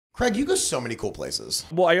Craig, you go so many cool places.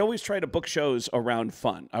 Well, I always try to book shows around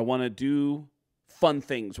fun. I want to do fun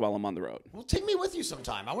things while I'm on the road. Well, take me with you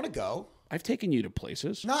sometime. I want to go. I've taken you to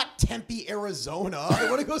places. Not Tempe, Arizona. I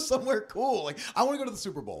want to go somewhere cool. Like, I want to go to the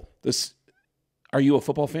Super Bowl. Are you a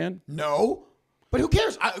football fan? No. But who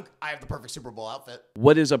cares? I have the perfect Super Bowl outfit.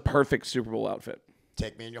 What is a perfect Super Bowl outfit?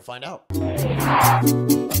 Take me and you'll find out.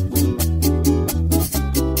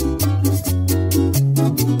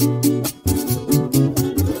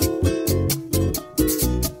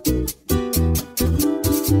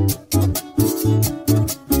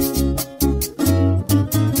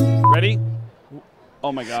 Ready?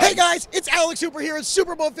 Oh my God. Hey guys, it's Alex Hooper here at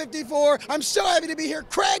Super Bowl 54. I'm so happy to be here.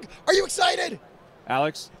 Craig, are you excited?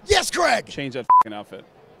 Alex? Yes, Craig. Change that outfit.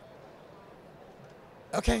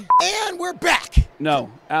 Okay. And we're back. No,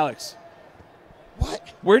 Alex. What?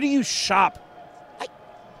 Where do you shop?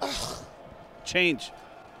 Change.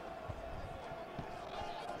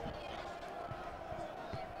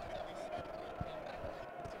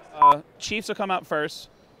 Chiefs will come out first,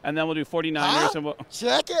 and then we'll do 49ers. And we'll...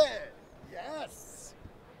 Check it. Yes.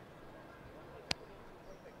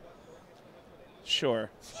 Sure.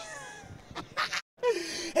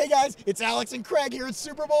 Hey guys, it's Alex and Craig here at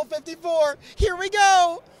Super Bowl 54. Here we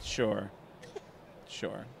go. Sure.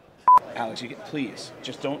 Sure. Alex, please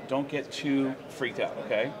just don't get too freaked out,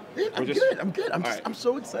 okay? I'm good. I'm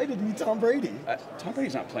so excited to meet Tom Brady. Tom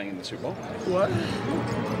Brady's not playing in the Super Bowl. What?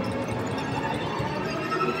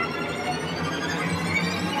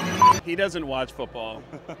 He doesn't watch football.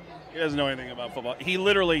 He doesn't know anything about football. He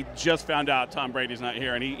literally just found out Tom Brady's not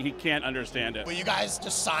here, and he can't understand it. Will you guys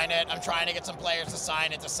just sign it? I'm trying to get some players to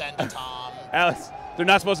sign it to send to Tom. Alex, they're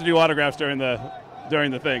not supposed to do autographs during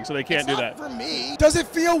the thing, so they can't do that. For me. Does it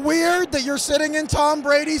feel weird that you're sitting in Tom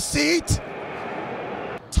Brady's seat?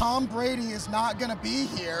 Tom Brady is not going to be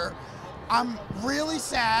here. I'm really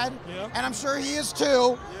sad, and I'm sure he is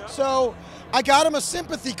too. Yeah. So I got him a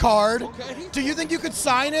sympathy card. Okay. Do you think you could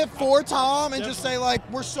sign it for Tom and just say, like,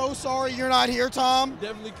 we're so sorry you're not here, Tom?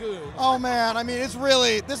 Definitely could. Oh man, I mean, it's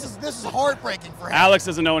really this is heartbreaking for him. Alex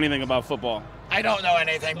doesn't know anything about football. I don't know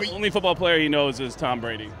anything. The only football player he knows is Tom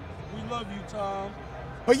Brady. We love you, Tom.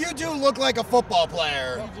 But you do look like a football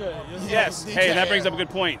player. DJ, yes. DJ, hey, that brings up a good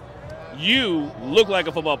point. You look like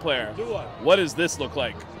a football player. Do what? What does this look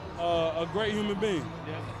like? A great human being.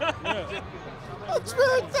 Yeah. That's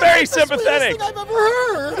very the sympathetic. Thing I've ever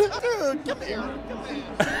heard. Dude, come here.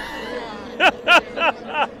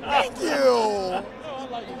 Thank you. Oh, I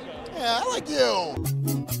like you guys. Yeah, I like you.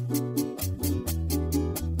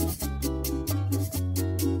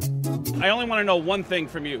 I only want to know one thing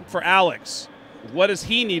from you. For Alex, what does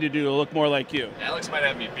he need to do to look more like you? Alex might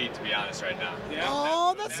have me beat, to be honest, right now. Yeah.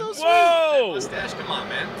 Oh, that's so sweet. Whoa! Mustache, come on,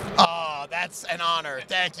 man. Oh, that's an honor.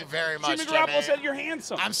 Thank you very much, Jimmy Garoppolo said you're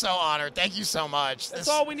handsome. I'm so honored. Thank you so much. That's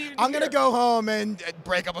all we needed to I'm going to hear. go home and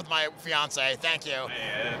break up with my fiance. Thank you.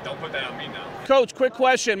 Hey, don't put that on me now. Coach, quick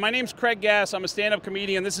question. My name's Craig Gass. I'm a stand-up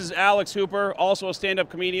comedian. This is Alex Hooper, also a stand-up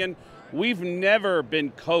comedian. We've never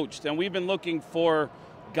been coached, and we've been looking for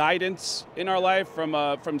guidance in our life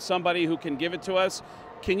from somebody who can give it to us.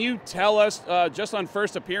 Can you tell us, just on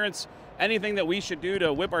first appearance, anything that we should do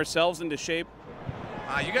to whip ourselves into shape?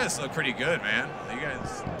 You guys look pretty good, man. You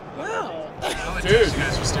guys. Wow. I'll test you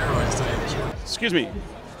guys for steroids, tell you. Excuse me.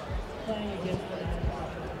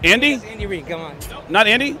 Andy? Andy Reid, come on. Not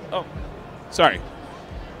Andy? Oh, sorry.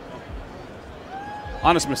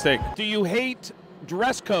 Honest mistake. Do you hate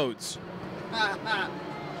dress codes?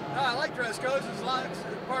 I like dress codes as long as it's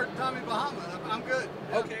part of Tommy Bahama. I'm good.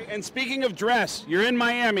 Okay. And speaking of dress, you're in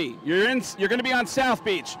Miami. You're going to be on South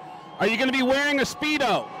Beach. Are you going to be wearing a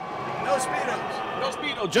Speedo? No Speedos. No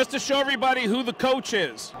Speedo, just to show everybody who the coach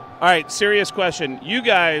is. All right, serious question. You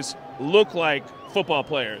guys look like football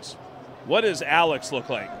players. What does Alex look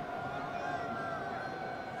like?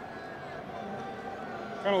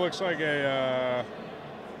 Kind of looks like a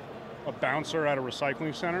bouncer at a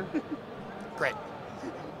recycling center. Great.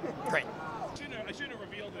 Great. I should have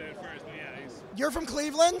revealed it at first, but yeah. You're from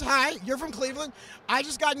Cleveland? Hi, you're from Cleveland? I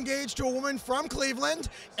just got engaged to a woman from Cleveland.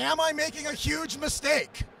 Am I making a huge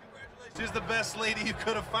mistake? She's the best lady you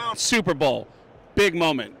could have found. Super Bowl, big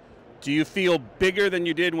moment. Do you feel bigger than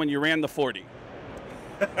you did when you ran the 40?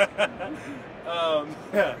 Yeah.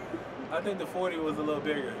 I think the 40 was a little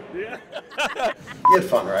bigger. Yeah. You had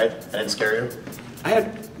fun, right? I didn't scare you?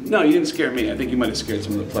 No, you didn't scare me. I think you might have scared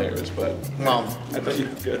some of the players, but Well, I thought you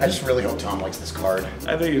did good. I just really hope Tom likes this card.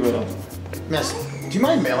 I think you will. Miss, do you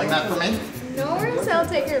mind mailing that for me? No worries, I'll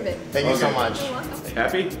take care of it. Thank you so much. You're welcome.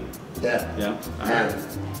 Happy? Yeah. Yeah. All right.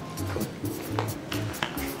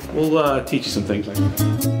 We'll teach you some things.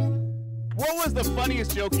 What was the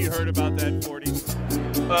funniest joke you heard about that 40?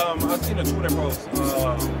 I seen a Twitter post,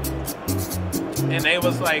 and they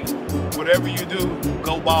was like, whatever you do,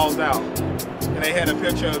 go balls out. And they had a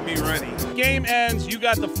picture of me running. Game ends, you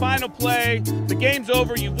got the final play, the game's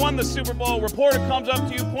over, you won the Super Bowl, reporter comes up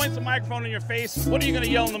to you, points the microphone in your face. What are you going to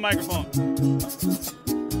yell in the microphone?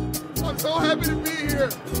 I'm so happy to be here.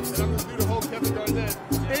 And I'm going to do the whole Kevin Garnett.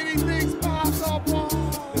 Anything's possible.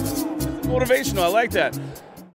 Motivational, I like that.